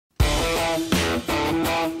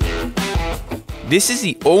This is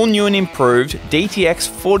the all-new and improved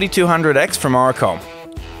DTX4200X from Oricom.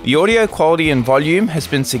 The audio quality and volume has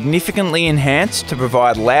been significantly enhanced to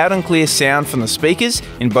provide loud and clear sound from the speakers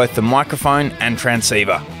in both the microphone and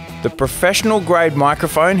transceiver. The professional-grade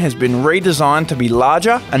microphone has been redesigned to be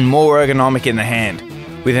larger and more ergonomic in the hand,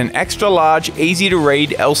 with an extra-large, easy-to-read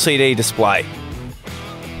LCD display.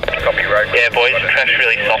 Copy, road. Yeah, boys, the traffic's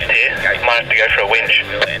really soft here. Might have to go for a winch.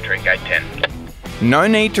 Entering gate 10. No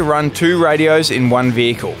need to run two radios in one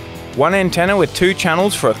vehicle. One antenna with two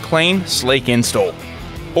channels for a clean, sleek install.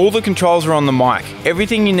 All the controls are on the mic.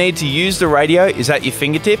 Everything you need to use the radio is at your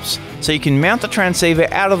fingertips, so you can mount the transceiver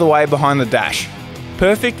out of the way behind the dash.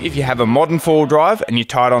 Perfect if you have a modern four-wheel drive and you're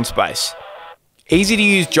tight on space. Easy to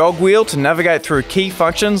use jog wheel to navigate through key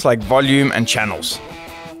functions like volume and channels.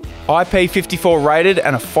 IP54 rated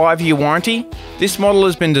and a 5-year warranty, this model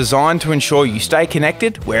has been designed to ensure you stay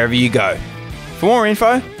connected wherever you go. For more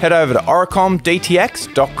info, head over to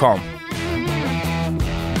oricomdtx.com.